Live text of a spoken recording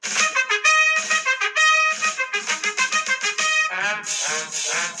Tonight,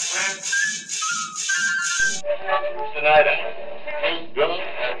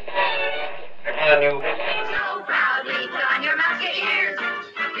 I knew. So proudly put on your mask and ears.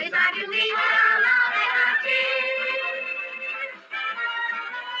 It's time to leave our love and our tears.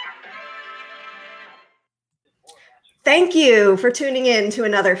 Thank you for tuning in to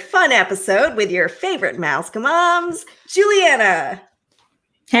another fun episode with your favorite Mouse Moms, Juliana.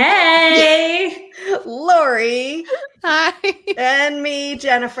 Hey! Lori. Hi. And me,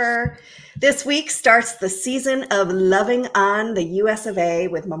 Jennifer. This week starts the season of loving on the US of A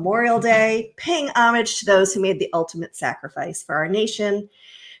with Memorial Day, paying homage to those who made the ultimate sacrifice for our nation,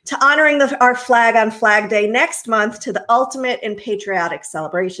 to honoring our flag on Flag Day next month, to the ultimate in patriotic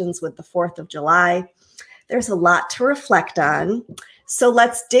celebrations with the 4th of July. There's a lot to reflect on. So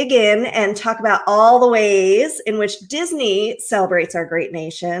let's dig in and talk about all the ways in which Disney celebrates our great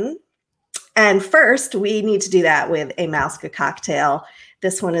nation. And first, we need to do that with a Mouska cocktail.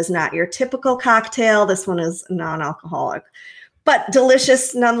 This one is not your typical cocktail. This one is non-alcoholic, but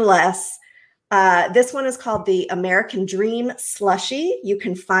delicious nonetheless. This one is called the American Dream Slushy. You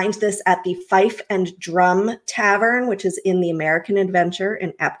can find this at the Fife and Drum Tavern, which is in the American Adventure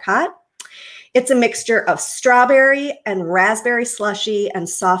in Epcot. It's a mixture of strawberry and raspberry slushy and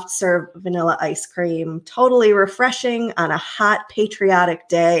soft serve vanilla ice cream. Totally refreshing on a hot patriotic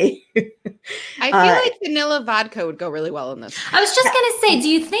day. I feel like vanilla vodka would go really well in this. I was just going to say, do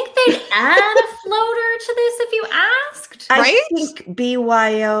you think they'd add a floater to this if you asked? I think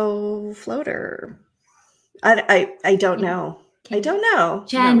BYO floater. I don't know. I don't know.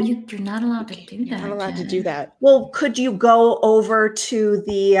 Jen, No. you're not allowed to do that. You're not allowed to Jen. do that. Well, could you go over to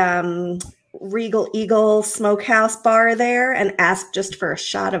the Regal Eagle Smokehouse bar there and ask just for a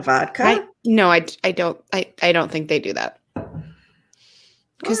shot of vodka? I don't think they do that.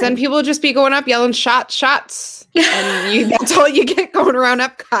 Because then people will just be going up yelling shots. And that's all you get going around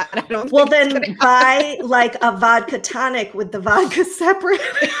Epcot. I don't Well, think then buy like a vodka tonic with the vodka separate.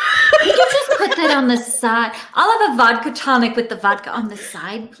 You can just put that on the side. I'll have a vodka tonic with the vodka on the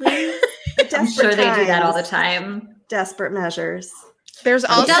side, please. I'm sure they do that all the time. Desperate measures. There's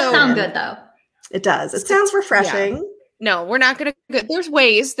also It does sound good, though. It does. It sounds refreshing. No, we're not going to. There's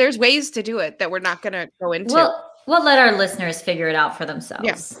ways to do it that we're not going to go into. We'll let our listeners figure it out for themselves.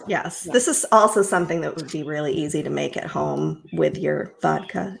 Yes. Yes. This is also something that would be really easy to make at home with your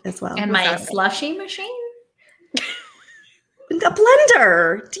vodka as well. And my slushy machine? A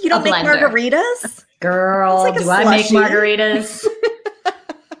blender. You don't make margaritas? Girl, It's like a do I make slushy. margaritas?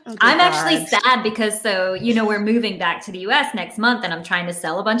 Oh, I'm God. actually sad because we're moving back to the US next month and I'm trying to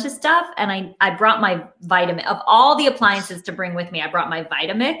sell a bunch of stuff. And I brought my Vitamix. Of all the appliances to bring with me, I brought my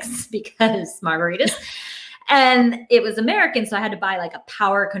Vitamix because margaritas. And it was American, so I had to buy like a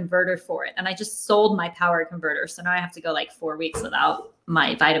power converter for it. And I just sold my power converter. So now I have to go like 4 weeks without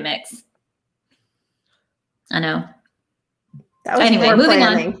my Vitamix. I know. That was Anyway, poor moving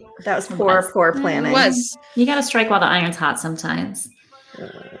planning. on. That was poor planning. It was. You got to strike while the iron's hot sometimes.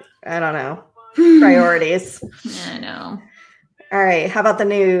 I don't know. Priorities. I know. All right. How about the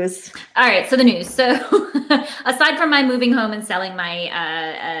news? All right. So the news. So aside from my moving home and selling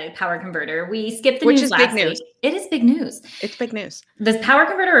my power converter, we skipped the Which news is last big news. week. It is big news. It's big news. This power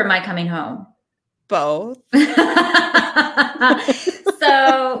converter or am I coming home? Both.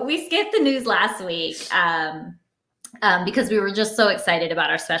 So we skipped the news last week because we were just so excited about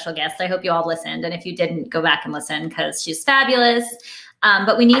our special guest. I hope you all listened. And if you didn't, go back and listen because she's fabulous.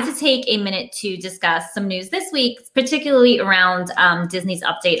 But we need to take a minute to discuss some news this week, particularly around Disney's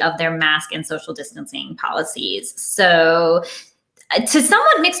update of their mask and social distancing policies. So to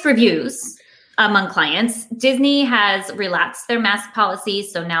somewhat mixed reviews among clients, Disney has relaxed their mask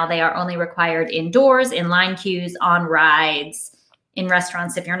policies. So now they are only required indoors, in line queues, on rides, in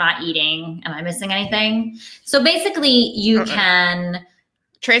restaurants if you're not eating. Am I missing anything? So basically you can...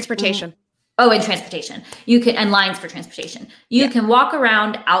 Transportation. Oh, and transportation. You can, and lines for transportation. You can walk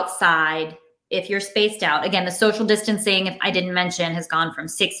around outside if you're spaced out. Again, the social distancing, if I didn't mention, has gone from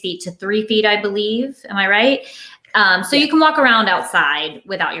 6 feet to 3 feet, I believe. Am I right? So you can walk around outside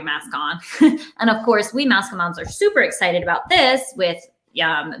without your mask on. And of course, we Mouska Moms are super excited about this with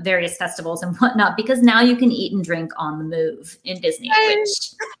various festivals and whatnot, because now you can eat and drink on the move in Disney,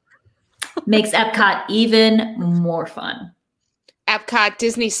 which makes Epcot even more fun. Epcot,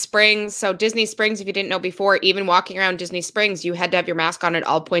 Disney Springs. So Disney Springs, if you didn't know before, even walking around Disney Springs, you had to have your mask on at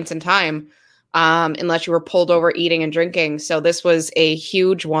all points in time, unless you were pulled over eating and drinking. So this was a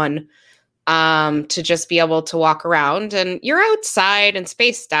huge one to just be able to walk around. And you're outside and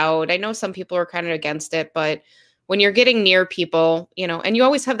spaced out. I know some people are kind of against it, but when you're getting near people, and you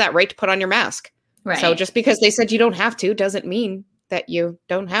always have that right to put on your mask. Right. So just because they said you don't have to doesn't mean that you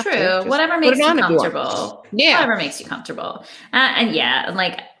don't have True. to. Just Whatever put makes it you on if you want. comfortable. Yeah. Whatever makes you comfortable. And yeah,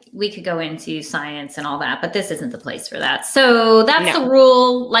 like we could go into science and all that, but this isn't the place for that. So that's the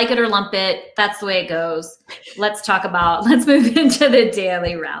rule. Like it or lump it. That's the way it goes. Let's move into the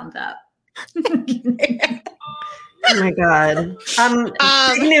daily roundup. Oh my God.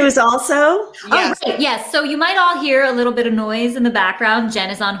 Big news also. Yes. Oh, right. Yes. So you might all hear a little bit of noise in the background. Jen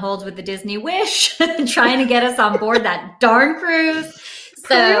is on hold with the Disney Wish, trying to get us on board that darn cruise.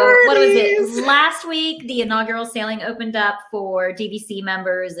 So what was it? Last week, the inaugural sailing opened up for DVC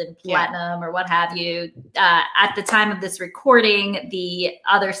members and Platinum or what have you. At the time of this recording, the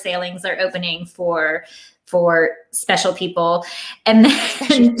other sailings are opening for special people. And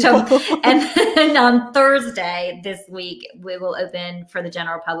then, and then on Thursday this week, we will open for the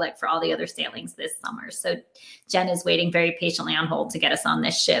general public for all the other sailings this summer. So Jen is waiting very patiently on hold to get us on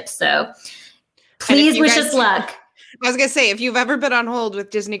this ship. So please wish us luck. I was going to say, if you've ever been on hold with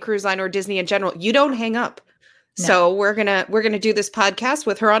Disney Cruise Line or Disney in general, you don't hang up. No. So we're gonna do this podcast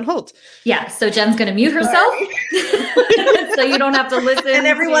with her on hold. Yeah. So Jen's gonna mute herself, so you don't have to listen. And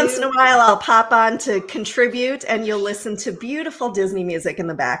every once in a while, I'll pop on to contribute, and you'll listen to beautiful Disney music in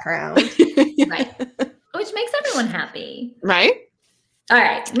the background, right? Which makes everyone happy, right? All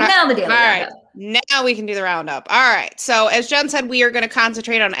right. Now the daily roundup. Now we can do the roundup. All right. So as Jen said, we are going to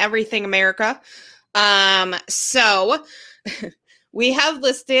concentrate on everything America. So. We have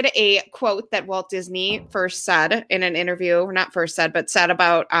listed a quote that Walt Disney first said in an interview, or not first said, but said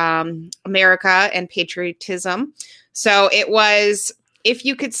about America and patriotism. So it was, "If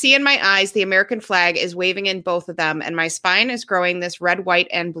you could see in my eyes, the American flag is waving in both of them, and my spine is growing this red, white,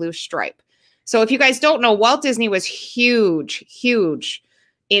 and blue stripe." So if you guys don't know, Walt Disney was huge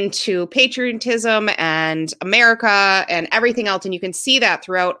into patriotism and America and everything else. And you can see that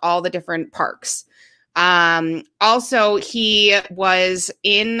throughout all the different parks. Also he was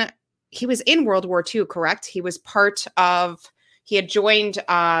in World War II, correct? He had joined,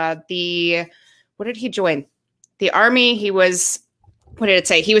 what did he join? The army. What did it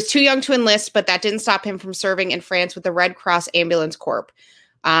say? He was too young to enlist, but that didn't stop him from serving in France with the Red Cross Ambulance Corps.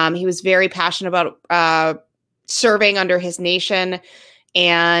 He was very passionate about, serving under his nation.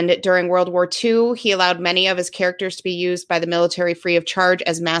 And during World War II, he allowed many of his characters to be used by the military free of charge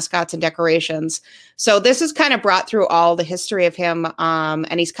as mascots and decorations. So this is kind of brought through all the history of him,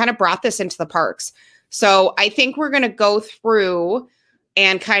 and he's kind of brought this into the parks. So I think we're going to go through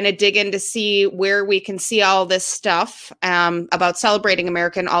and kind of dig in to see where we can see all this stuff about celebrating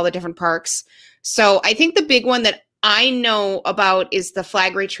America in all the different parks. So I think the big one that I know about is the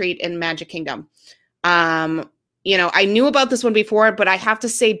flag retreat in Magic Kingdom. I knew about this one before, but I have to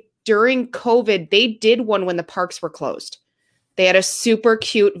say during COVID, they did one when the parks were closed. They had a super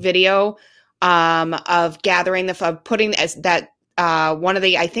cute video of gathering putting that one of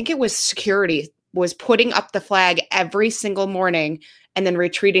the, I think it was security, was putting up the flag every single morning and then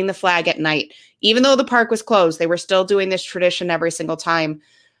retreating the flag at night. Even though the park was closed, they were still doing this tradition every single time.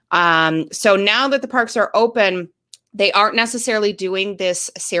 So now that the parks are open, they aren't necessarily doing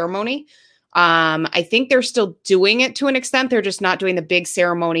this ceremony. I think they're still doing it to an extent. They're just not doing the big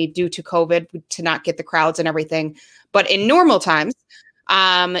ceremony due to COVID to not get the crowds and everything. But in normal times,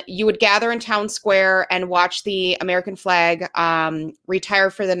 you would gather in Town Square and watch the American flag retire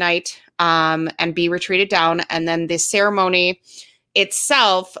for the night and be retreated down. And then the ceremony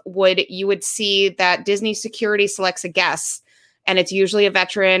itself you would see that Disney security selects a guest, and it's usually a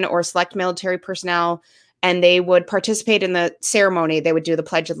veteran or select military personnel. And they would participate in the ceremony. They would do the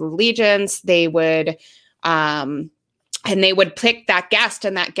Pledge of Allegiance. They would, and they would pick that guest,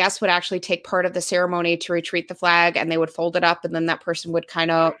 and that guest would actually take part of the ceremony to retreat the flag, and they would fold it up, and then that person would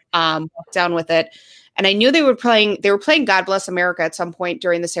kind of walk down with it. And I knew they were playing God Bless America at some point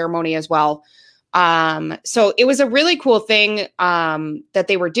during the ceremony as well. So it was a really cool thing that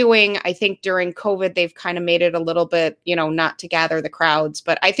they were doing. I think during COVID, they've kind of made it a little bit, not to gather the crowds,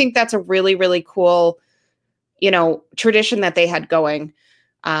 but I think that's a really, really cool tradition that they had going.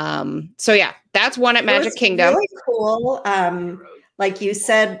 So yeah, that's one at Magic Kingdom. Really cool. Like you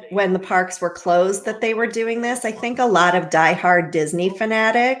said, when the parks were closed, that they were doing this. I think a lot of diehard Disney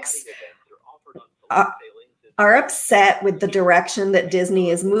fanatics are upset with the direction that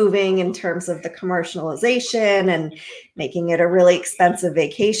Disney is moving in terms of the commercialization and making it a really expensive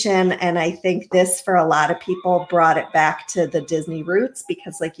vacation. And I think this, for a lot of people, brought it back to the Disney roots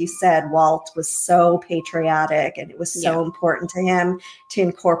because, like you said, Walt was so patriotic and it was so important to him to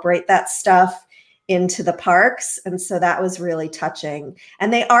incorporate that stuff into the parks. And so that was really touching.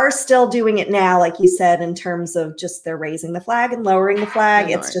 And they are still doing it now, like you said, in terms of just they're raising the flag and lowering the flag.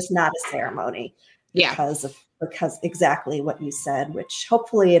 It's just not a ceremony. Yeah. because exactly what you said, which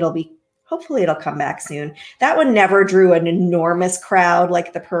hopefully it'll come back soon. That one never drew an enormous crowd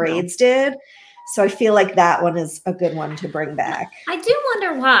like the parades did. So I feel like that one is a good one to bring back. I do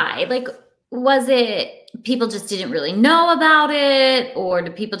wonder why. Like, was it people just didn't really know about it, or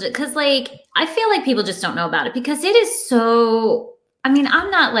do people just, because like I feel like people just don't know about it because it is so, I mean, I'm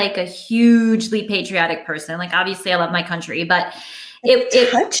not like a hugely patriotic person. Like, obviously I love my country, but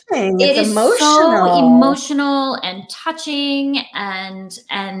it's touching. It it's is emotional. so emotional and touching, and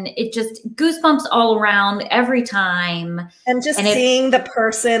it just goosebumps all around every time. And just seeing the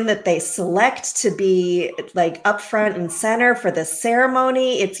person that they select to be like up front and center for the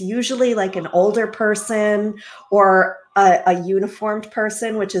ceremony, it's usually like an older person or a uniformed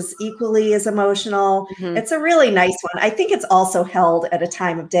person, which is equally as emotional. Mhm. It's a really nice one. I think it's also held at a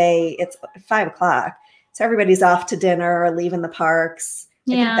time of day. It's 5:00. So everybody's off to dinner or leaving the parks.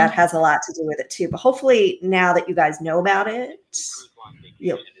 I think that has a lot to do with it too. But hopefully now that you guys know about it,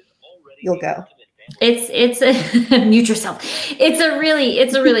 you'll go. It's a mute yourself. It's a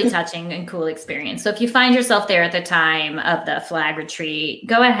really touching and cool experience. So if you find yourself there at the time of the flag retreat,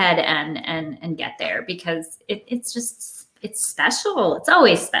 go ahead and get there, because it's special. It's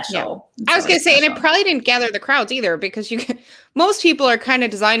always special. I was going to say, and it probably didn't gather the crowds either, because most people are kind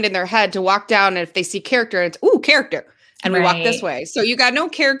of designed in their head to walk down, and if they see character, it's character, and we walk this way. So you got no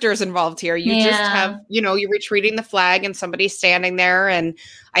characters involved here. You just have, you're retreating the flag and somebody's standing there, and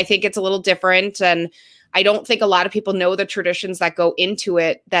I think it's a little different. And I don't think a lot of people know the traditions that go into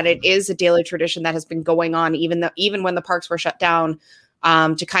it, that it is a daily tradition that has been going on even when the parks were shut down,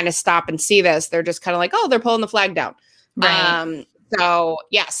 to kind of stop and see this. They're just kind of like, oh, they're pulling the flag down. Right. So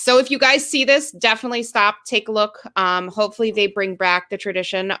yes. So if you guys see this, definitely stop, take a look. Hopefully they bring back the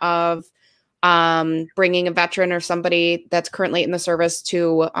tradition of bringing a veteran or somebody that's currently in the service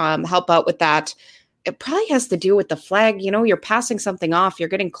to help out with that. It probably has to do with the flag. You're passing something off. You're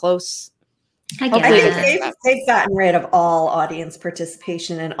getting close. I think they've gotten rid of all audience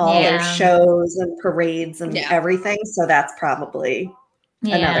participation in all their shows and parades and everything. So that's probably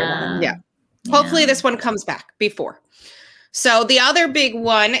another one. Yeah. Hopefully this one comes back before. So the other big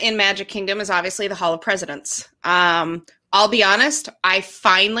one in Magic Kingdom is obviously the Hall of Presidents. I'll be honest, I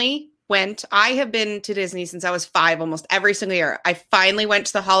have been to Disney since I was 5, almost every single year. I finally went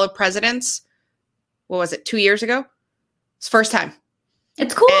to the Hall of Presidents. What was it, 2 years ago? It's first time.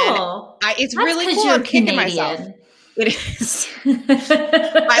 It's cool. It's really cool. I'm kicking myself. It is.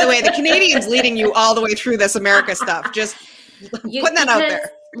 By the way, the Canadians leading you all the way through this America stuff. Just putting that out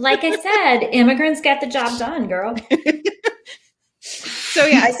there. Like I said, immigrants get the job done, girl. So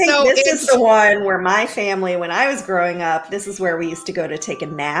yeah, I think this is the one where my family, when I was growing up, this is where we used to go to take a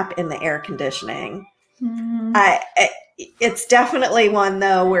nap in the air conditioning. It's definitely one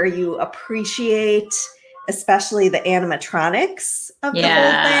though where you appreciate, especially the animatronics of the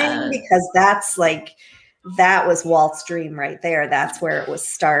whole thing, because that was Walt's dream right there. That's where it was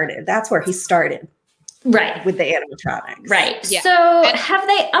started. That's where he started. Right. With the animatronics. Right. Yeah. So have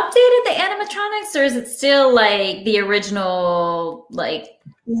they updated the animatronics, or is it still like the original, like?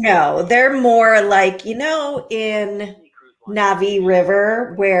 No, they're more like, in Navi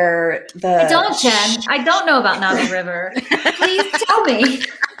River where I don't, Jen. I don't know about Navi River. Please tell me.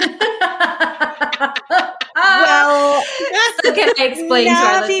 Well, so can I explain to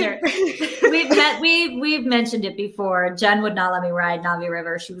our listener? We've mentioned it before. Jen would not let me ride Navi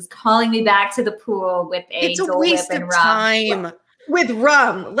River. She was calling me back to the pool with it's a waste of time. With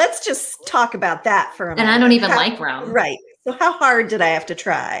rum. Let's just talk about that for a minute. And I don't even like rum. Right. So how hard did I have to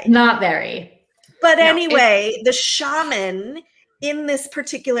try? Not very. But anyway, the shaman in this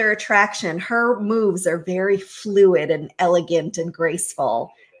particular attraction, her moves are very fluid and elegant and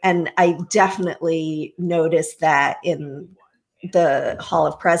graceful. And I definitely noticed that in the Hall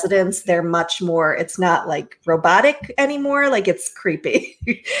of Presidents. They're much more, it's not like robotic anymore. Like it's creepy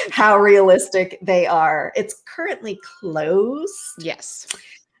how realistic they are. It's currently closed. Yes.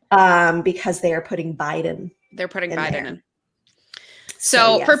 Because they are putting Biden. They're putting in Biden there. in.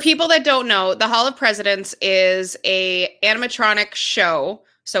 So yes. For people that don't know, the Hall of Presidents is a animatronic show.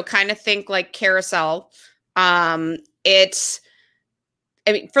 So kind of think like Carousel.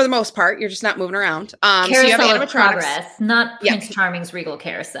 For the most part, you're just not moving around. Carousel so you have of Progress, not Prince Charming's Regal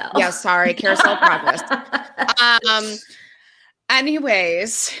Carousel. Yeah, sorry, Carousel of Progress.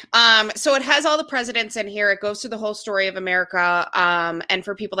 Anyways, so it has all the presidents in here. It goes through the whole story of America. And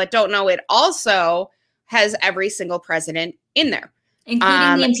for people that don't know, it also has every single president in there.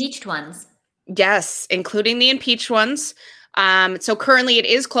 Including the impeached ones. Yes, including the impeached ones. So currently it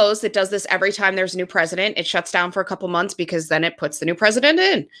is closed. It does this every time there's a new president. It shuts down for a couple months because then it puts the new president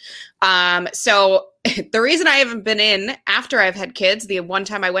in. So the reason I haven't been in after I've had kids, the one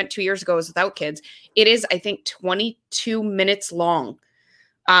time I went 2 years ago was without kids. It is, I think, 22 minutes long.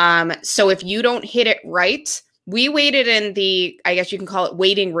 So if you don't hit it right, we waited in the, I guess you can call it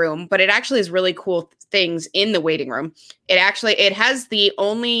waiting room, but it actually is really cool things in the waiting room. It has the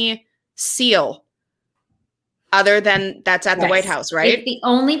only seal other than that's at the White House, right? It's the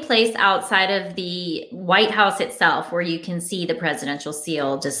only place outside of the White House itself where you can see the presidential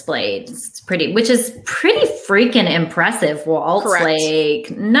seal displayed. Which is pretty freaking impressive, Walt. Correct.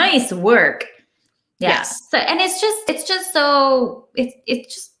 Like, nice work. Yeah. Yes. So, and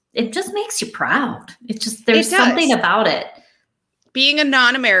it just makes you proud. There's something about it. Being a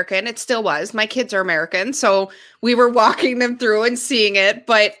non-American, it still was. My kids are American, so we were walking them through and seeing it.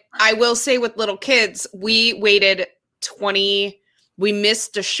 But I will say with little kids, we waited we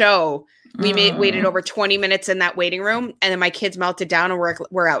missed a show. We waited over 20 minutes in that waiting room, and then my kids melted down and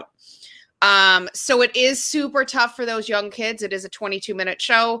we're out. So it is super tough for those young kids. It is a 22-minute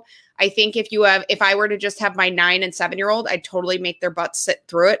show. I think if I were to just have my 9 and 7-year-old, I'd totally make their butts sit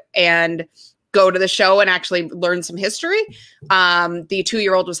through it and go to the show and actually learn some history. The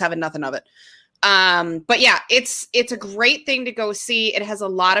 2-year-old was having nothing of it. But yeah, it's a great thing to go see. It has a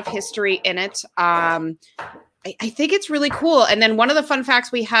lot of history in it. I think it's really cool. And then one of the fun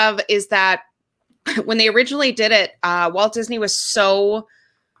facts we have is that when they originally did it, Walt Disney was so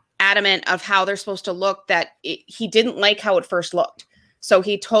adamant of how they're supposed to look that he didn't like how it first looked. So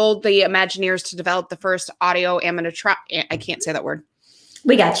he told the Imagineers to develop the first audio animatronic. I can't say that word.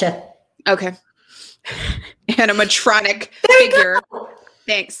 We gotcha. Okay. Animatronic figure.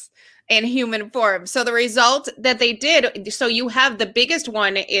 Thanks. In human form. So the result that they did, so you have the biggest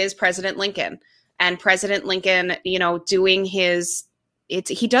one is President Lincoln. And President Lincoln, doing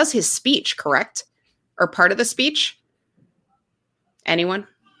he does his speech, correct? Or part of the speech? Anyone?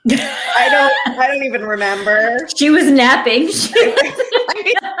 I don't even remember. She was napping.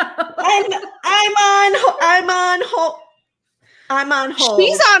 I'm on hold.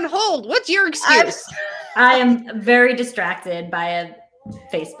 She's on hold. What's your excuse? I am very distracted by a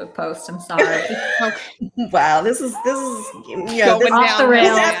Facebook post. I'm sorry. Okay. Wow, this is off the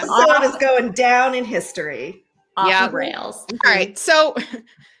rails. This episode is going down in history. Off the rails. All right. So,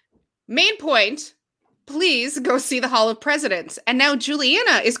 main point. Please go see the Hall of Presidents. And now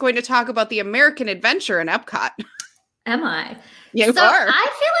Juliana is going to talk about the American Adventure in Epcot. Am I? You so are. I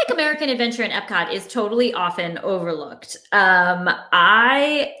feel like American Adventure in Epcot is totally often overlooked.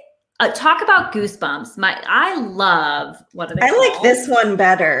 I talk about Goosebumps. I love what are they called? Like this one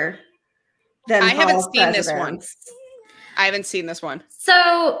better than I haven't Hall of seen this Presidents. one. I haven't seen this one.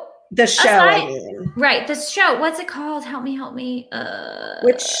 So the show, right? The show. What's it called? Help me.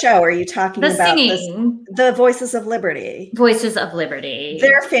 Which show are you talking about? Singing. The Voices of Liberty. Voices of Liberty.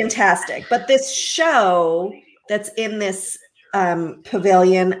 They're fantastic, but this show that's in this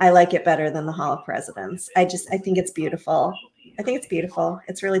pavilion, I like it better than the Hall of Presidents. I think it's beautiful.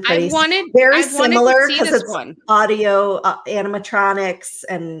 It's really pretty. Very similar because it's audio animatronics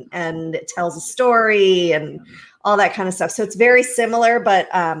and it tells a story and all that kind of stuff. So it's very similar, but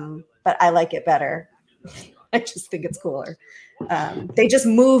I like it better. I just think it's cooler. They just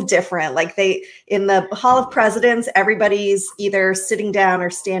move different. Like in the Hall of Presidents, everybody's either sitting down or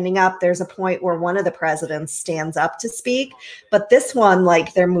standing up. There's a point where one of the presidents stands up to speak, but this one,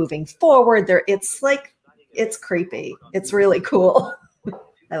 like they're moving forward. It's creepy. It's really cool.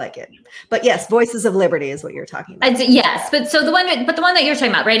 I like it. But yes, Voices of Liberty is what you're talking about. Yes, but the one that you're talking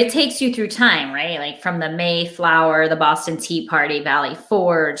about, right? It takes you through time, right? Like from the Mayflower, the Boston Tea Party, Valley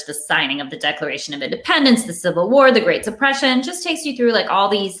Forge, the signing of the Declaration of Independence, the Civil War, the Great Depression, just takes you through like all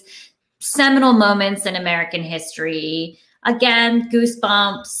these seminal moments in American history. Again,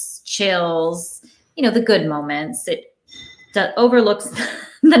 goosebumps, chills, the good moments. It overlooks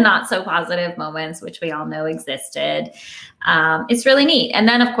the not so positive moments, which we all know existed. It's really neat. And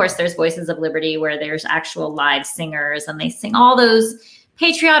then, of course, there's Voices of Liberty, where there's actual live singers, and they sing all those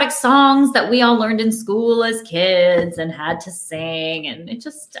patriotic songs that we all learned in school as kids and had to sing. And it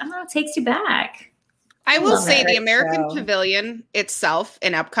just, I don't know, it takes you back. I will say the American Pavilion itself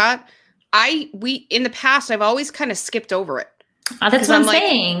in Epcot, in the past, I've always kind of skipped over it. That's what I'm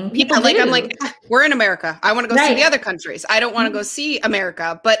saying. I'm like, we're in America. I want to go see the other countries. I don't want to go see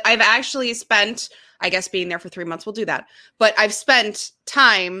America. But I've actually spent, I guess being there for 3 months will do that. But I've spent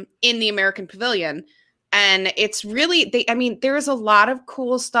time in the American Pavilion. And it's really, there's a lot of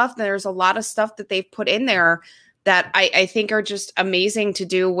cool stuff. There's a lot of stuff that they've put in there that I think are just amazing to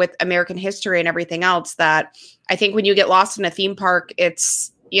do with American history and everything else, that I think when you get lost in a theme park,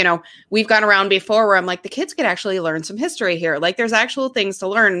 it's, you know, we've gone around before where I'm like, the kids could actually learn some history here. Like there's actual things to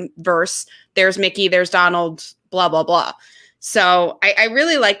learn versus there's Mickey, there's Donald, blah, blah, blah. So I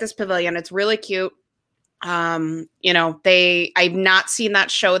really like this pavilion. It's really cute. You know, I've not seen that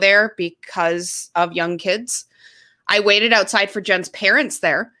show there because of young kids. I waited outside for Jen's parents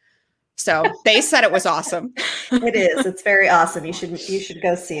there. So they said it was awesome. It is. It's very awesome. You should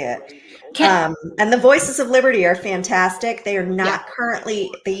go see it. And the Voices of Liberty are fantastic. They are not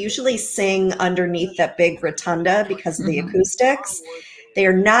currently, they usually sing underneath that big rotunda because of the acoustics. They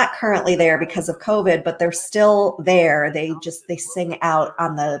are not currently there because of COVID, but they're still there. They sing out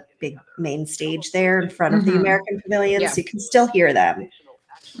on the big main stage there in front of the American Pavilion. So you can still hear them.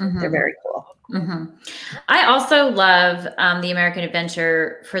 They're very cool. I also love the American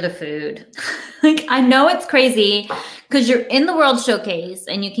Adventure for the food. Like, I know it's crazy because you're in the World Showcase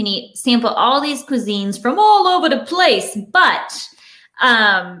and you can sample all these cuisines from all over the place, but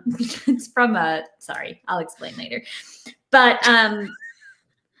it's from sorry, I'll explain later. But was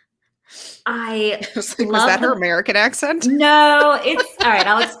that her American accent? No, it's all right.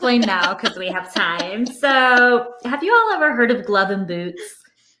 I'll explain now because we have time. So, have you all ever heard of Glove and Boots?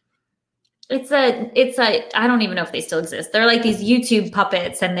 It's a, I don't even know if they still exist. They're like these YouTube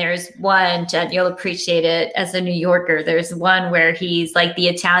puppets. And there's one, Jen, you'll appreciate it as a New Yorker. There's one where he's like the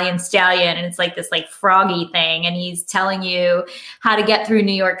Italian stallion and it's like this like froggy thing. And he's telling you how to get through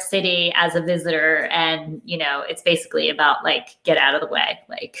New York City as a visitor. And, you know, it's basically about like, get out of the way.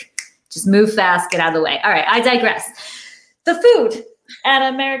 Like just move fast, get out of the way. All right. I digress. The food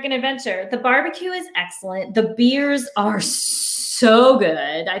at American Adventure, the barbecue is excellent. The beers are so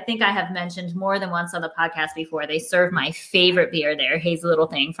good. I think I have mentioned more than once on the podcast before. They serve my favorite beer there, Hazy Little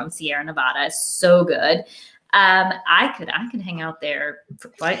Thing from Sierra Nevada. It's so good. I could hang out there for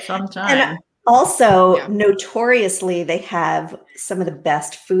quite some time. And also, notoriously, they have some of the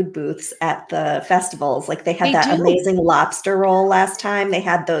best food booths at the festivals. Like they had that amazing lobster roll last time. They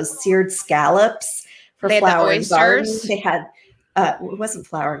had those seared scallops for Flower and Garden. They had it wasn't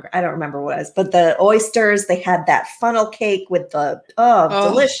flour. I don't remember what it was, but the oysters, they had that funnel cake with the,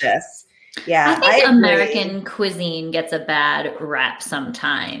 delicious. Yeah. I think American cuisine gets a bad rap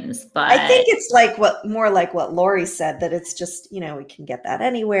sometimes, but I think it's like more like what Lori said, that it's just, you know, we can get that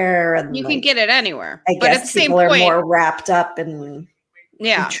anywhere. And you can get it anywhere. I guess at the same people point, are more wrapped up and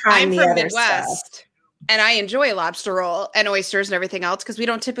I'm from Midwest. And I enjoy lobster roll and oysters and everything else because we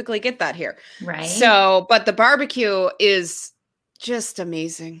don't typically get that here. Right. So, but the barbecue is just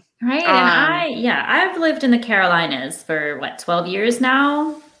amazing. Right. And I've lived in the Carolinas for 12 years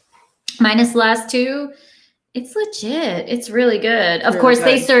now, minus the last 2. It's legit. It's really good. Of course,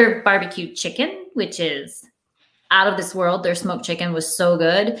 they serve barbecue chicken, which is out of this world. Their smoked chicken was so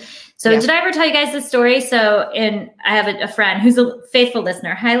good. So did I ever tell you guys this story? So I have a friend who's a faithful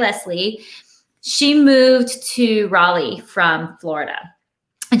listener. Hi, Leslie. She moved to Raleigh from Florida.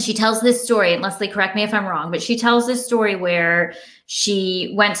 And she tells this story, and Leslie, correct me if I'm wrong, but she tells this story where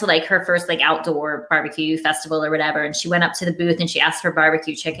she went to like her first like outdoor barbecue festival or whatever. And she went up to the booth and she asked for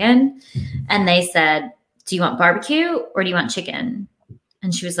barbecue chicken. And they said, do you want barbecue or do you want chicken?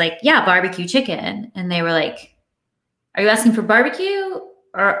 And she was like, yeah, barbecue chicken. And they were like, are you asking for barbecue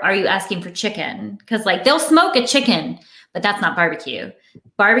or are you asking for chicken? Because like they'll smoke a chicken, but that's not barbecue.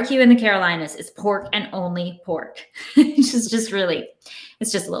 Barbecue in the Carolinas is pork and only pork. It's just really,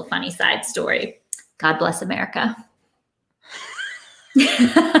 it's just a little funny side story. God bless America.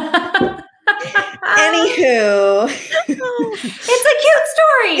 Anywho, it's a cute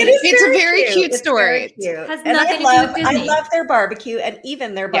story. It's a very cute story. Has nothing to do with Disney. I love their barbecue and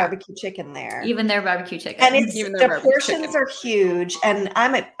even their barbecue chicken there. Even their barbecue chicken. And the portions are huge. And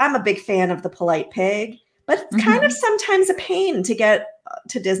I'm a big fan of the Polite Pig, but it's kind of sometimes a pain to get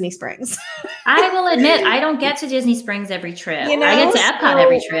to Disney Springs. I will admit, I don't get to Disney Springs every trip. You know, I get to Epcot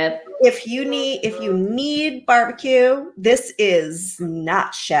every trip. If you need barbecue, this is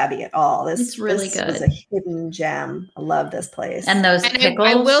not shabby at all. This really good. Is a hidden gem. I love this place. And those pickles.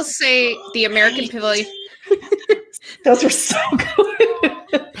 I will say the American Pavilion. Those were so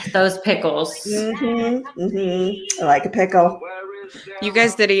good. Those pickles. I like a pickle. You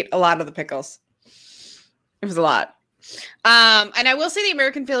guys did eat a lot of the pickles. It was a lot. And I will say the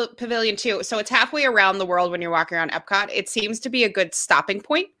American Pavilion too. So it's halfway around the world when you're walking around Epcot. It seems to be a good stopping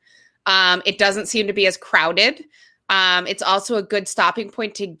point. It doesn't seem to be as crowded. It's also a good stopping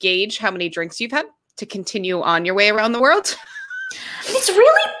point to gauge how many drinks you've had to continue on your way around the world. It's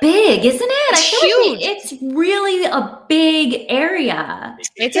really big, isn't it? It's I feel like huge. it's really a big area.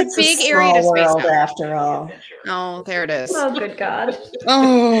 It's a big small area to space world out. after all. Oh, there it is. Oh, good God.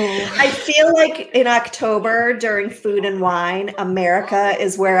 Oh, I feel like in October during Food and Wine, America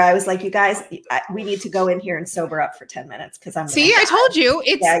is where I was like, you guys, we need to go in here and sober up for 10 minutes because I'm. see, I told you.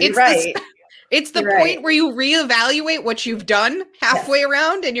 It's Yeah, you're it's right. it's the You're point right. where you reevaluate what you've done halfway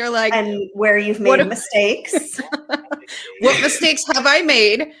around, and you're like, And where you've What made if- mistakes, what mistakes have I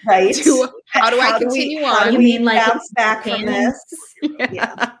made? right? How do I we- continue how on? do You we mean like bounce back from canon? this?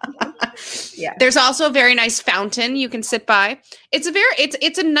 Yeah. Yeah. There's also a very nice fountain you can sit by. It's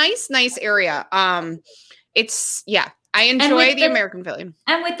a nice area. I enjoy with the the- American Pavilion.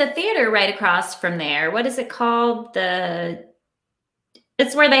 And with the theater right across from there, what is it called?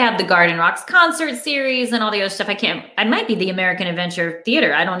 It's where they have the Garden Rocks concert series and all the other stuff. I might be the American Adventure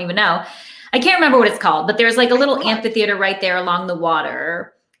Theater. I don't even know. I can't remember what it's called, but there's like a little amphitheater right there along the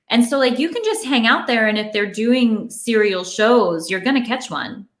water. And so like you can just hang out there, and if they're doing serial shows, you're gonna catch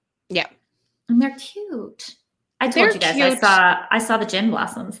one. Yeah. And they're cute. I told They're you guys cute. I saw the gin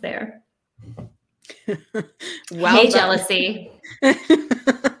blossoms there. Well Hey, done. jealousy.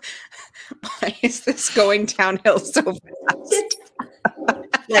 Why is this going downhill so fast?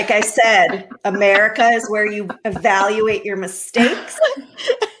 Like I said, America is where you evaluate your mistakes.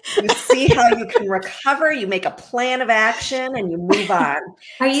 You see how you can recover. You make a plan of action, and you move on.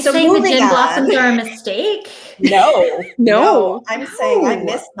 Are you So saying the moving gin on. blossoms are a mistake? No, No. I'm saying I No.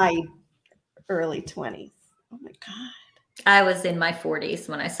 missed my early 20s. Oh my God. I was in my 40s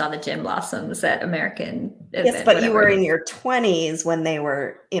when I saw the gin blossoms at American. Yes, event, but you whatever. were in your 20s when they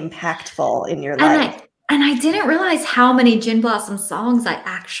were impactful in your and life. I didn't realize how many Gin Blossom songs I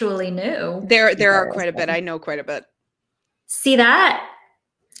actually knew. There are quite a bit. I know quite a bit. See that?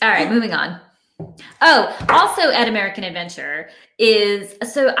 All right, moving on. Oh, also at American Adventure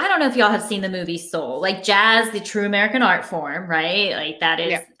so I don't know if y'all have seen the movie Soul, like jazz, the true American art form, right? Like that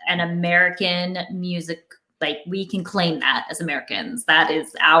is Yeah. an American music. Like we can claim that as Americans. That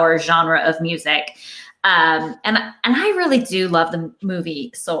is our genre of music. And I really do love the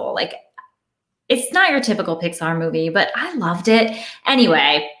movie Soul. Like it's not your typical Pixar movie, but I loved it.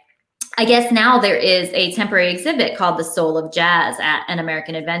 Anyway, I guess now there is a temporary exhibit called The Soul of Jazz at an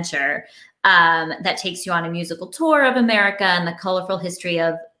American Adventure that takes you on a musical tour of America and the colorful history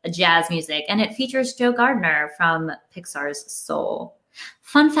of jazz music. And it features Joe Gardner from Pixar's Soul.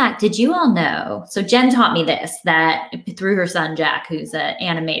 Fun fact, did you all know? So Jen taught me this, that through her son, Jack, who's an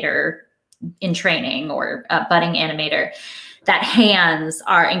animator in training or a budding animator, that hands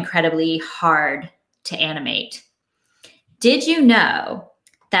are incredibly hard to animate. Did you know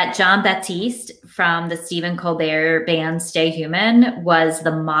that John Baptiste from the Stephen Colbert band Stay Human was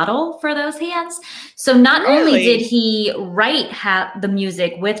the model for those hands? So not only Really? did he write the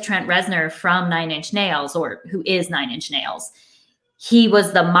music with Trent Reznor from Nine Inch Nails, or who is Nine Inch Nails, he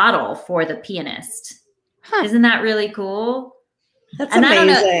was the model for the pianist. Huh. Isn't that really cool? That's And I don't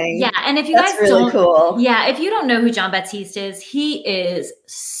know- amazing. Yeah, and if you That's guys really don't, cool. yeah, if you don't know who John Baptiste is, he is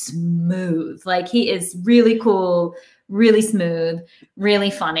smooth. Like he is really cool, really smooth,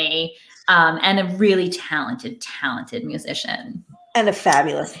 really funny, and a really talented musician. And a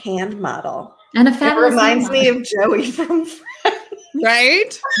fabulous hand model. And a It fabulous reminds model. me of Joey from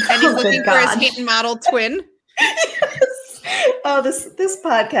Right? And he's Oh, good looking for his God. hand model twin. Oh, this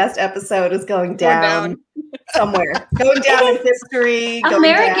podcast episode is going down, down. somewhere. Going down in history. going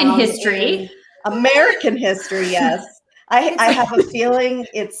American down history. in American history, yes. I have a feeling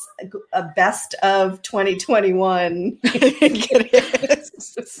it's a best of 2021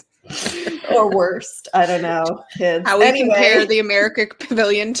 or worst. I don't know, kids. How we Anyway, compare the American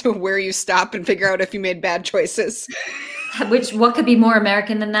Pavilion to where you stop and figure out if you made bad choices. What could be more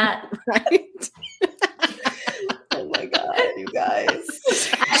American than that? Right? oh my God, you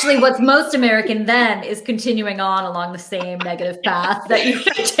guys. Actually, what's most American then is continuing on along the same negative path that you've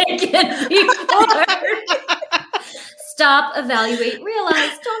taken before. Stop, evaluate,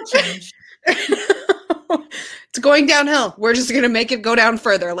 realize, don't change. It's going downhill. We're just going to make it go down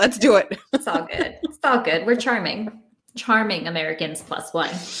further. Let's do it. It's all good. It's all good. We're charming. Charming Americans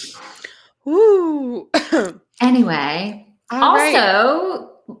 +1. Woo. Anyway, All right. also,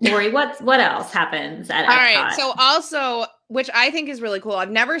 Lori, what else happens at Epcot? All right. So also, which I think is really cool. I've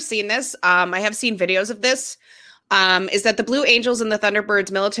never seen this. I have seen videos of this. Is that the Blue Angels and the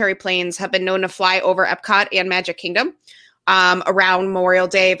Thunderbirds military planes have been known to fly over Epcot and Magic Kingdom around Memorial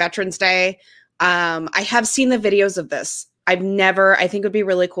Day, Veterans Day. I have seen the videos of this. I think it would be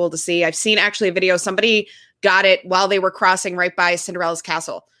really cool to see. I've seen actually a video. Somebody got it while they were crossing right by Cinderella's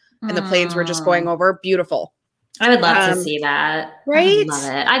castle and the planes were just going over. Beautiful. I would love to see that. Right? I would love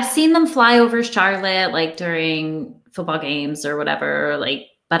it. I've seen them fly over Charlotte, like during football games or whatever, like,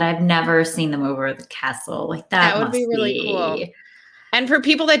 but I've never seen them over the castle. Like that would must be really cool. And for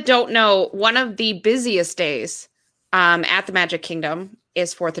people that don't know, one of the busiest days at the Magic Kingdom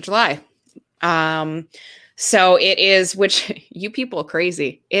is 4th of July. So it is, which you people are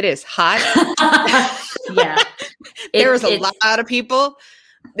crazy. It is hot. Yeah. There's a lot of people.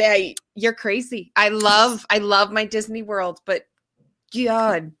 You're crazy. I love my Disney World, but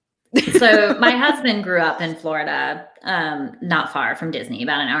God. So my husband grew up in Florida, not far from Disney,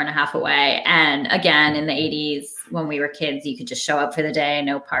 about an hour and a half away. And again, in the 80s, when we were kids, you could just show up for the day,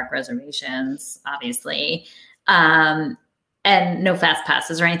 no park reservations, obviously. And no fast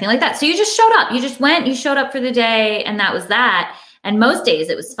passes or anything like that. So you just showed up. You just went, you showed up for the day, and that was that. And most days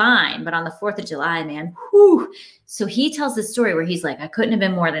it was fine. But on the 4th of July, man, whew. So he tells this story where he's like, I couldn't have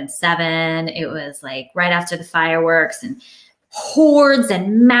been more than 7. It was like right after the fireworks, and hordes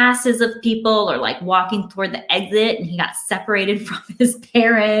and masses of people are like walking toward the exit, and he got separated from his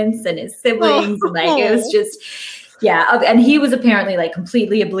parents and his siblings. And like, it was just, yeah. And he was apparently like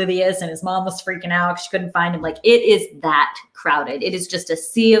completely oblivious, and his mom was freaking out because she couldn't find him. Like, it is that crowded. It is just a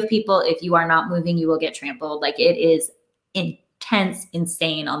sea of people. If you are not moving, you will get trampled. Like, it is intense,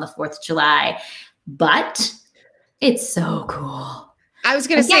 insane on the 4th of July, but it's so cool. I was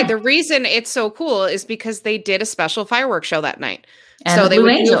going to say, the reason it's so cool is because they did a special fireworks show that night. And so the they Blue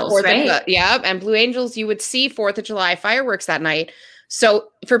would Angels, do right? And Blue Angels, you would see 4th of July fireworks that night. So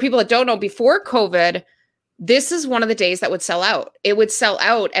for people that don't know, before COVID, this is one of the days that would sell out. It would sell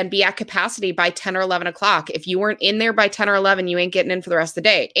out and be at capacity by 10 or 11 o'clock. If you weren't in there by 10 or 11, you ain't getting in for the rest of the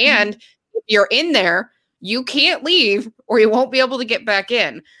day. And if you're in there, you can't leave or you won't be able to get back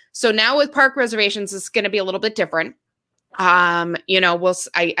in. So now with park reservations, it's going to be a little bit different. We'll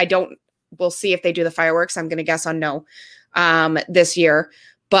see if they do the fireworks. I'm going to guess on no, this year,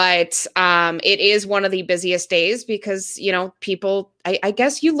 but, it is one of the busiest days because, people, I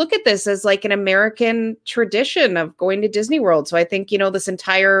guess you look at this as like an American tradition of going to Disney World. So I think, this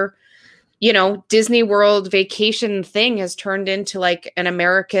entire, Disney World vacation thing has turned into like an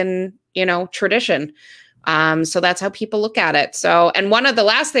American, tradition. So that's how people look at it. So, and one of the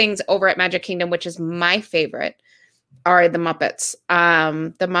last things over at Magic Kingdom, which is my favorite, are the Muppets.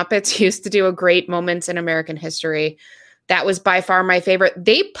 The Muppets used to do a great Moments in American History. That was by far my favorite.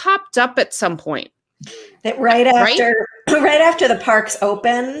 They popped up at some point. Right after the parks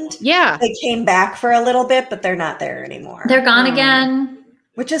opened. Yeah. They came back for a little bit, but they're not there anymore. They're gone again.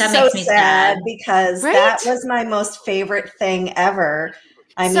 Which is so sad because that was my most favorite thing ever.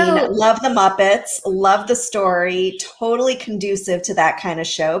 I mean, love the Muppets, love the story, totally conducive to that kind of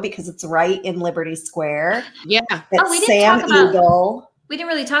show because it's right in Liberty Square. Yeah. It's Sam Eagle. We didn't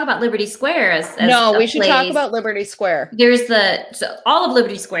really talk about Liberty Square as no, we should talk about Liberty Square. There's all of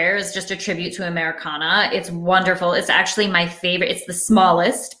Liberty Square is just a tribute to Americana. It's wonderful. It's actually my favorite. It's the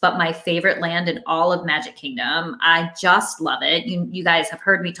smallest, but my favorite land in all of Magic Kingdom. I just love it. You guys have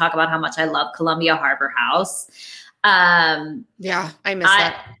heard me talk about how much I love Columbia Harbor House. Yeah, I miss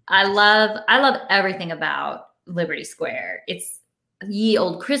that. I love everything about Liberty Square. It's Ye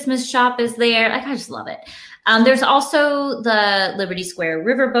Old Christmas Shop is there. Like, I just love it. There's also the Liberty Square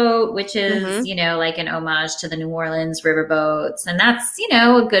Riverboat, which is, like an homage to the New Orleans riverboats. And that's,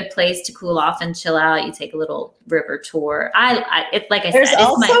 a good place to cool off and chill out. You take a little river tour. It's like I There's said,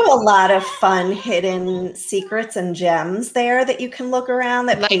 also a lot of fun hidden secrets and gems there that you can look around.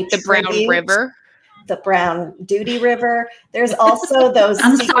 That like the Brown River. The Brown Duty River. There's also those.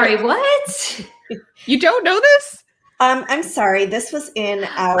 I'm sorry, what? You don't know this? I'm sorry. This was in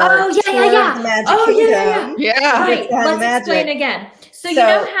our Magic Kingdom. Yeah. Right. Let's explain again. So you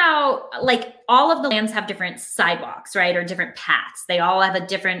know how like all of the lands have different sidewalks, right? Or different paths. They all have a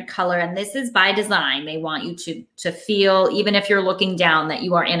different color. And this is by design. They want you to feel, even if you're looking down, that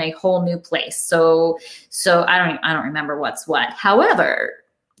you are in a whole new place. So I don't remember what's what. However,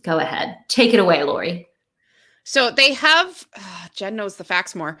 go ahead. Take it away, Lori. So they have, Jen knows the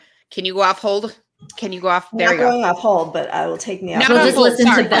facts more. Can you go off hold? Can you go off? There you go. Not going off hold, but I will take me off. We'll just listen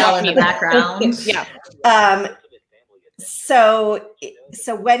to Belle in the background. Yeah. So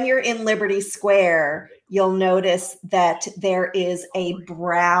when you're in Liberty Square, you'll notice that there is a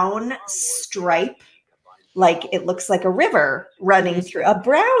brown stripe, like it looks like a river running through a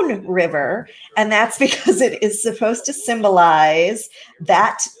brown river. And that's because it is supposed to symbolize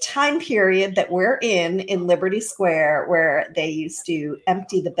that time period that we're in Liberty Square, where they used to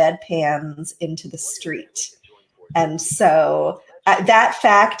empty the bedpans into the street. And so that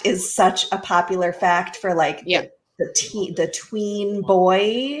fact is such a popular fact for the the tween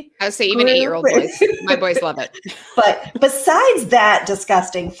boy. I would say even group. 8-year-old boys. My boys love it. But besides that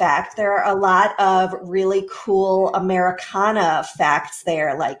disgusting fact, there are a lot of really cool Americana facts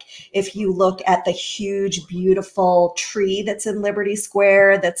there. Like if you look at the huge, beautiful tree that's in Liberty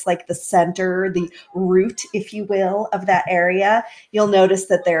Square, that's like the center, the root, if you will, of that area, you'll notice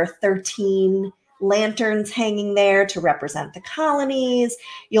that there are 13 lanterns hanging there to represent the colonies.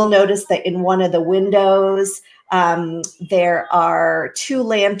 You'll notice that in one of the windows, there are 2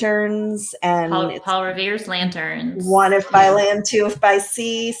 lanterns, and Paul Revere's lanterns. One if by land, 2 if by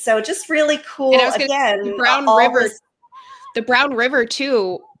sea. So just really cool. Again, the Brown River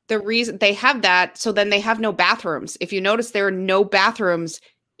too. The reason they have that, so then they have no bathrooms. If you notice, there are no bathrooms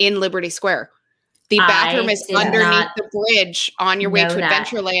in Liberty Square. The bathroom is underneath the bridge on your way to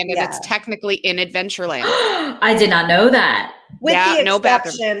Adventureland, and it's technically in Adventureland. I did not know that. With the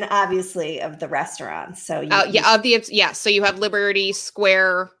exception, obviously, of the restaurants. So so you have Liberty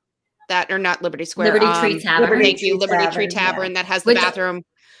Square, not Liberty Square. Liberty Tree Tavern. Liberty Tree Tavern that has the bathroom.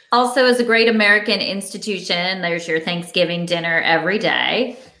 Also, is a great American institution. There's your Thanksgiving dinner every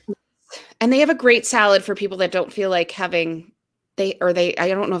day, and they have a great salad for people that don't feel like having. I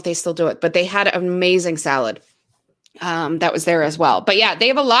don't know if they still do it, but they had an amazing salad that was there as well. But yeah, they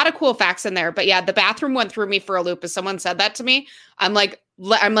have a lot of cool facts in there. But yeah, the bathroom went through me for a loop. As someone said that to me, I'm like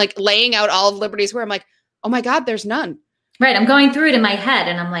laying out all of Liberty Square. I'm like, oh my God, there's none. Right. I'm going through it in my head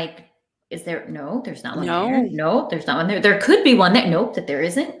and I'm like, is there? No, there's not one there. No, there's not one there. There could be one there. Nope, that there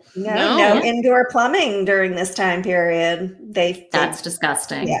isn't. No indoor plumbing during this time period. That's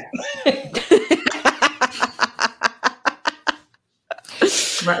disgusting. Yeah.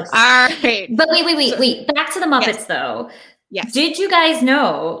 Gross. All right. But wait. Back to the Muppets, though. Yes. Did you guys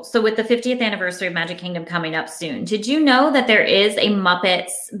know, so with the 50th anniversary of Magic Kingdom coming up soon, did you know that there is a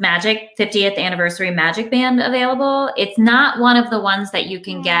Muppets Magic 50th anniversary Magic Band available? It's not one of the ones that you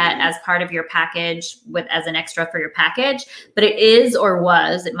can get as part of your package as an extra for your package, but it is or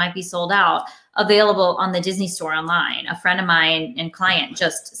was, it might be sold out, available on the Disney Store online. A friend of mine and client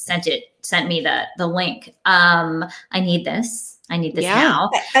just sent me the link. I need this now.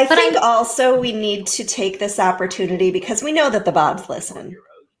 I think also we need to take this opportunity because we know that the Bobs listen.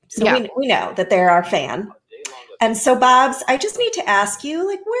 So we know that they're our fan. And so, Bobs, I just need to ask you,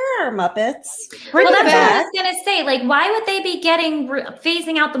 where are Muppets? That's what I was going to say. Why would they be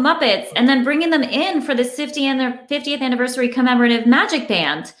phasing out the Muppets and then bringing them in for the 50th anniversary commemorative Magic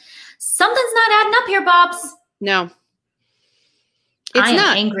Band? Something's not adding up here, Bobs. No. I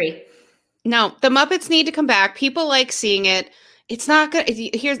am angry. No, the Muppets need to come back. People like seeing it. It's not going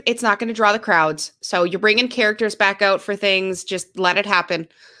to draw the crowds. So you're bringing characters back out for things. Just let it happen.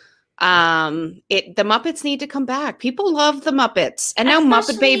 The Muppets need to come back. People love the Muppets. And now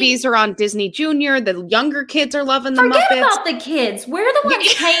Muppet Babies are on Disney Junior. The younger kids are loving the Muppets. Forget about the kids. We're the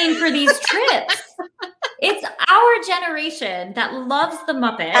ones paying for these trips. It's our generation that loves the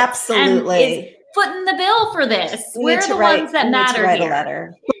Muppets. Absolutely. And is footing the bill for this. We're the ones that matter here.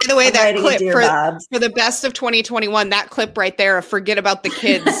 Letter. By the way, that clip for the best of 2021, that clip right there of forget about the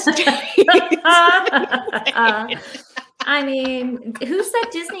kids. I mean, who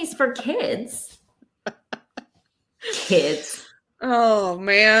said Disney's for kids? Kids. Oh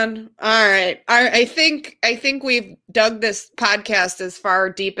man. All right. I think we've dug this podcast as far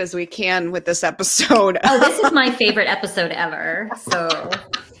deep as we can with this episode. Oh, this is my favorite episode ever. So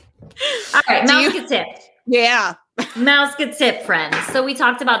all right, Mouse Gets Tip. Yeah. Mouse Gets Tip, friends. So we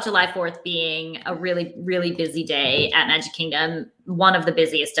talked about July 4th being a really, really busy day at Magic Kingdom. One of the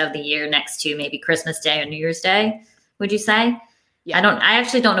busiest of the year, next to maybe Christmas Day or New Year's Day, would you say? Yeah. I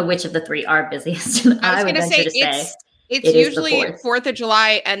actually don't know which of the three are busiest. I was going to say it's usually 4th of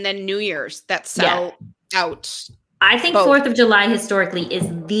July and then New Year's that sell out. I think both. 4th of July historically is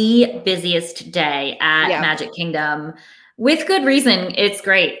the busiest day at Magic Kingdom. With good reason. It's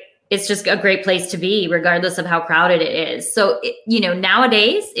great. It's just a great place to be, regardless of how crowded it is. So,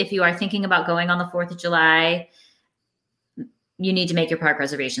 nowadays, if you are thinking about going on the 4th of July, you need to make your park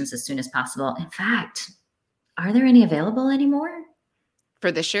reservations as soon as possible. In fact, are there any available anymore?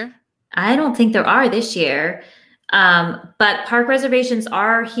 For this year? I don't think there are this year. But park reservations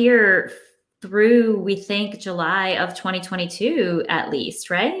are here through, we think, July of 2022 at least,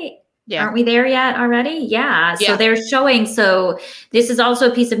 right? Yeah. Aren't we there yet already? Yeah. So they're showing. So this is also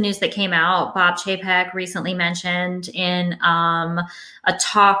a piece of news that came out. Bob Chapek recently mentioned in a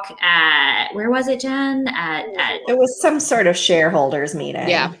talk at, where was it, Jen? At it was some sort of shareholders meeting.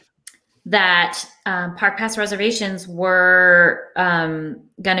 Yeah. that Park Pass reservations were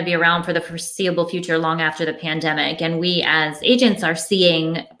going to be around for the foreseeable future, long after the pandemic. And we as agents are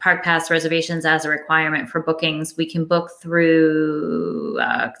seeing Park Pass reservations as a requirement for bookings. We can book through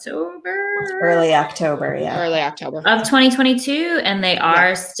Early October, yeah. Early October. Of 2022, and they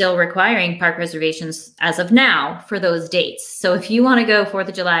are still requiring park reservations as of now for those dates. So if you want to go 4th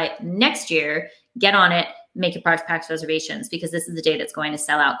of July next year, get on it, make your Park Pass reservations, because this is the date it's going to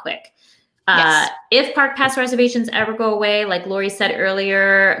sell out quick. If Park Pass reservations ever go away, like Lori said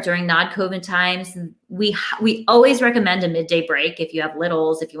earlier, during non-COVID times, we always recommend a midday break if you have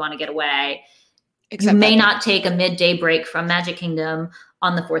littles, if you want to get away. You may not take a midday break from Magic Kingdom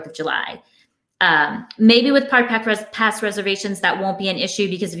on the 4th of July. Maybe with Park Pass reservations, that won't be an issue,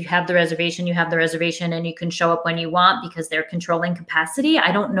 because if you have the reservation, you have the reservation and you can show up when you want, because they're controlling capacity.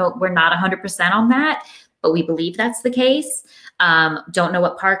 I don't know. We're not 100% on that, but we believe that's the case. Don't know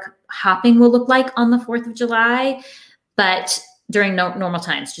what park hopping will look like on the 4th of July, but during normal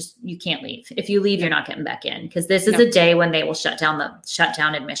times, just you can't leave. If you leave, you're not getting back in, because this is a day when they will shut down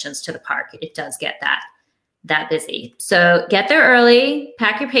admissions to the park. It does get that busy. So get there early,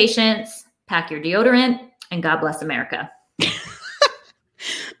 pack your patience, pack your deodorant, and God bless America.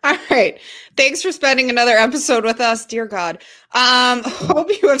 All right. Thanks for spending another episode with us. Dear God.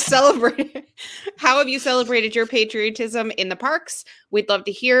 Hope you have celebrated. How have you celebrated your patriotism in the parks? We'd love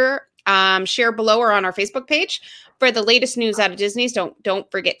to hear. Share below or on our Facebook page. For the latest news out of Disney's,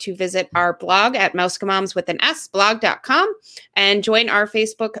 don't forget to visit our blog at mousecamoms.blog.com and join our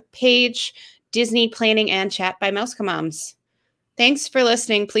Facebook page, Disney Planning and Chat by Mousecamoms. Thanks for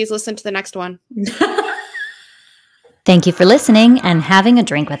listening. Please listen to the next one. Thank you for listening and having a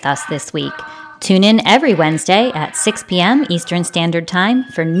drink with us this week. Tune in every Wednesday at 6 p.m. Eastern Standard Time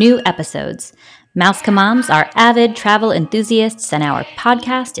for new episodes. Mousecamoms are avid travel enthusiasts, and our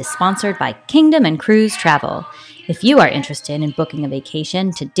podcast is sponsored by Kingdom and Cruise Travel. If you are interested in booking a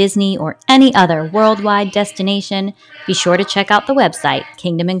vacation to Disney or any other worldwide destination, be sure to check out the website,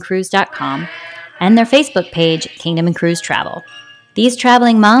 kingdomandcruise.com, and their Facebook page, Kingdom and Cruise Travel. These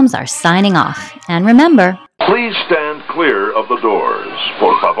traveling moms are signing off. And remember, please stand clear of the doors.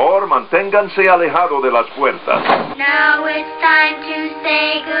 Por favor, manténganse alejado de las puertas. Now it's time to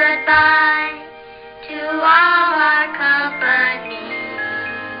say goodbye to all our company.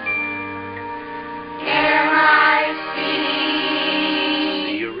 M-I-C.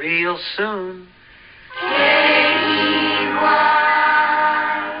 See you real soon. K-E-Y.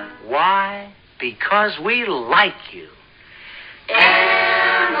 Why? Because we like you.